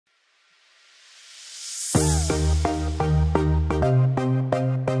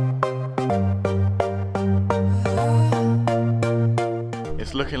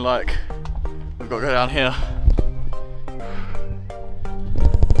looking like we've got to go down here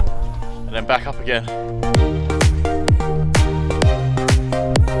and then back up again.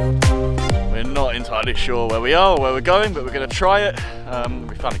 We're not entirely sure where we are or where we're going, but we're going to try it.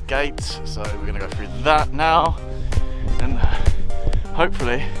 We found a gate, so we're going to go through that now and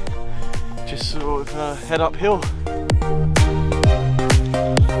hopefully just sort of head uphill.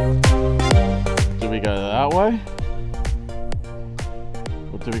 Do we go that way?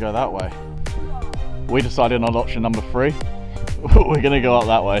 Or do we go that way? We decided on option number 3. We're going to go up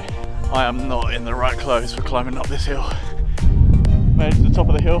that way. I am not in the right clothes for climbing up this hill. Made it to the top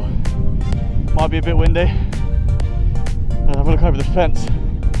of the hill. Might be a bit windy. And have a look over the fence.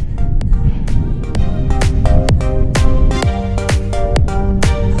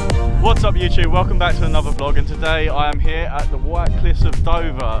 What's up YouTube? Welcome back to another vlog, and today I am here at the White Cliffs of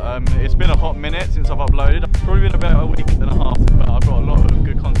Dover. It's been a hot minute since I've uploaded. It's probably been about a week and a half, but I've got a lot of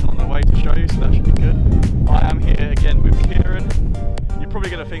good content on the way to show you, so that should be good. I am here again with Kieran. You're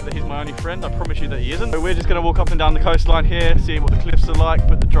probably going to think that he's my only friend. I promise you that he isn't. So we're just going to walk up and down the coastline here, seeing what the cliffs are like,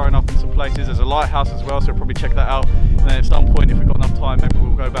 put the drone up in some places. There's a lighthouse as well, so we'll probably check that out. And then at some point, if we've got enough time, maybe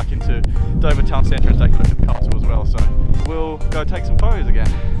we'll go back into Dover town centre and take a look at the castle as well. So we'll go take some photos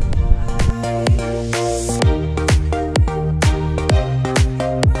again.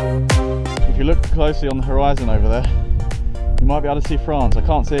 If you look closely on the horizon over there, you might be able to see France. I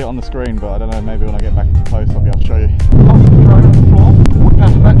can't see it on the screen, but I don't know, maybe when I get back into post I'll be able to show you. After the drone on the floor, whip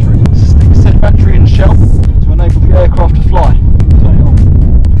out the battery, stick said battery in the shell to enable the aircraft to fly.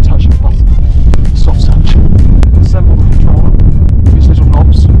 Touch the button, soft touch. Assemble the controller, these little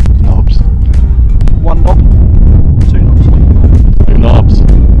knobs. Knobs. One knob, 2 knobs. 2 knobs.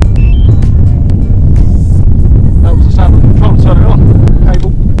 That was the sound of the controller. Turn it on.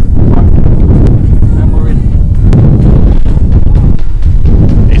 Cable. And we're in.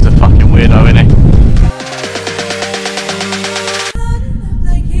 He's a fucking weirdo, isn't he?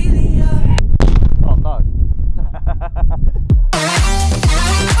 Oh no.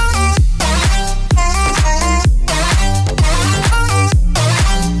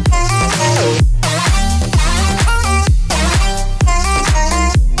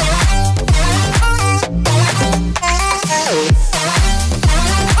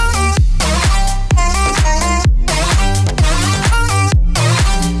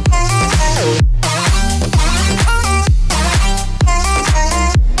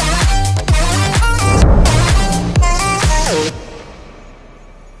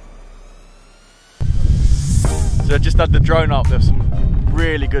 So I just had the drone up. There's some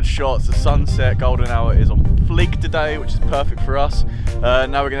really good shots. The sunset golden hour is on fleek today, which is perfect for us.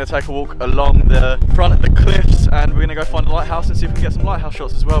 Now we're going to take a walk along the front of the cliffs, and we're going to go find a lighthouse and see if we can get some lighthouse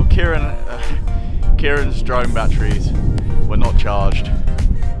shots as well. Kieran's drone batteries were not charged,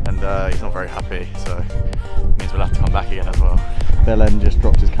 and he's not very happy, so it means we'll have to come back again as well. Belen just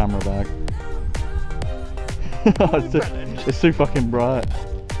dropped his camera bag. It's too fucking bright.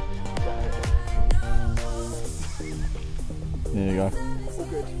 There you go.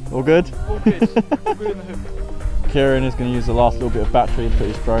 All good. All good? All good. In the hook. Kieran is going to use the last little bit of battery to put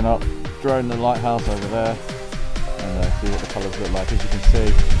his drone up. Drone the lighthouse over there, and see what the colours look like, as you can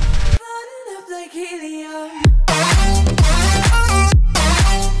see.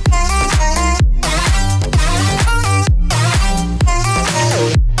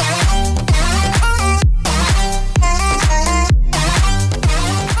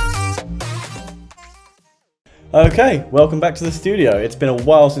 Okay, welcome back to the studio. It's been a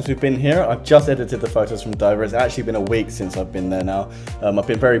while since we've been here. I've just edited the photos from Dover. It's actually been a week since I've been there now. I've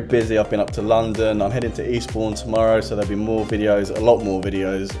been very busy. I've been up to London. I'm heading to Eastbourne tomorrow, so there'll be more videos, a lot more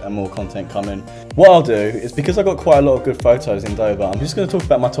videos, and more content coming. What I'll do is, because I've got quite a lot of good photos in Dover, I'm just going to talk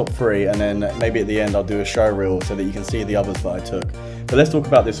about my top 3, and then maybe at the end I'll do a show reel so that you can see the others that I took. But let's talk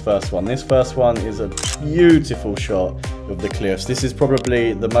about this first one. This first one is a beautiful shot of the cliffs. This is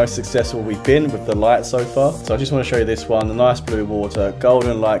probably the most successful we've been with the light so far. So I just want to show you this one, the nice blue water,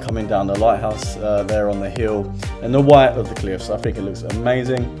 golden light coming down the lighthouse there on the hill, and the white of the cliffs. I think it looks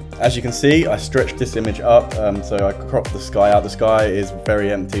amazing. As you can see, I stretched this image up, so I cropped the sky out. The sky is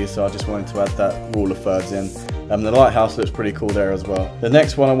very empty, so I just wanted to add that rule of thirds in. The lighthouse looks pretty cool there as well. The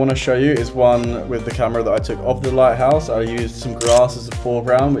next one I want to show you is one with the camera that I took of the lighthouse. I used some grass as a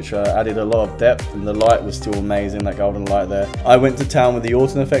foreground, which added a lot of depth, and the light was still amazing, that golden light there. I went to town with the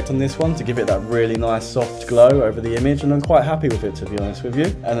autumn effect on this one to give it that really nice soft glow over the image, and I'm quite happy with it, to be honest with you.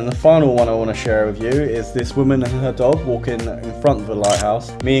 And then the final one I want to share with you is this woman and her dog walking in front of the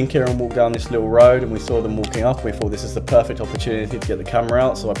lighthouse. Me and Kieran walked down this little road and we saw them walking up. We thought this is the perfect opportunity to get the camera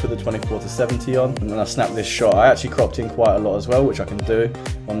out, so I put the 24-70 on and then I snapped this shot. I actually cropped in quite a lot as well, which I can do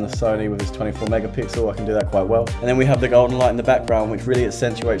on the Sony with its 24 megapixel. I can do that quite well. And then we have the golden light in the background, which really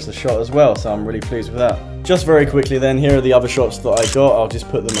accentuates the shot as well, so I'm really pleased with that. Just very quickly then, here are the other shots that I got. I'll just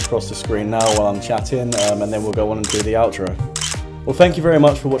put them across the screen now while I'm chatting, and then we'll go on and do the outro. Well, thank you very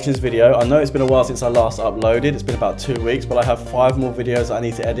much for watching this video. I know it's been a while since I last uploaded. It's been about 2 weeks, but I have 5 more videos that I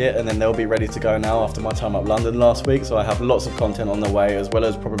need to edit, and then they'll be ready to go now after my time up London last week. So I have lots of content on the way, as well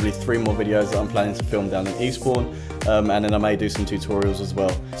as probably 3 more videos that I'm planning to film down in Eastbourne, and then I may do some tutorials as well.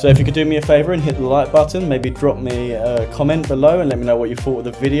 So if you could do me a favor and hit the like button, maybe drop me a comment below and let me know what you thought of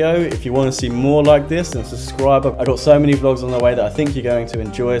the video. If you want to see more like this, then subscribe. I've got so many vlogs on the way that I think you're going to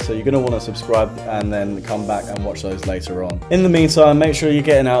enjoy, so you're going to want to subscribe and then come back and watch those later on. In the meantime, make sure you're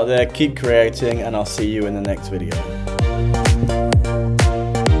getting out there, keep creating, and I'll see you in the next video.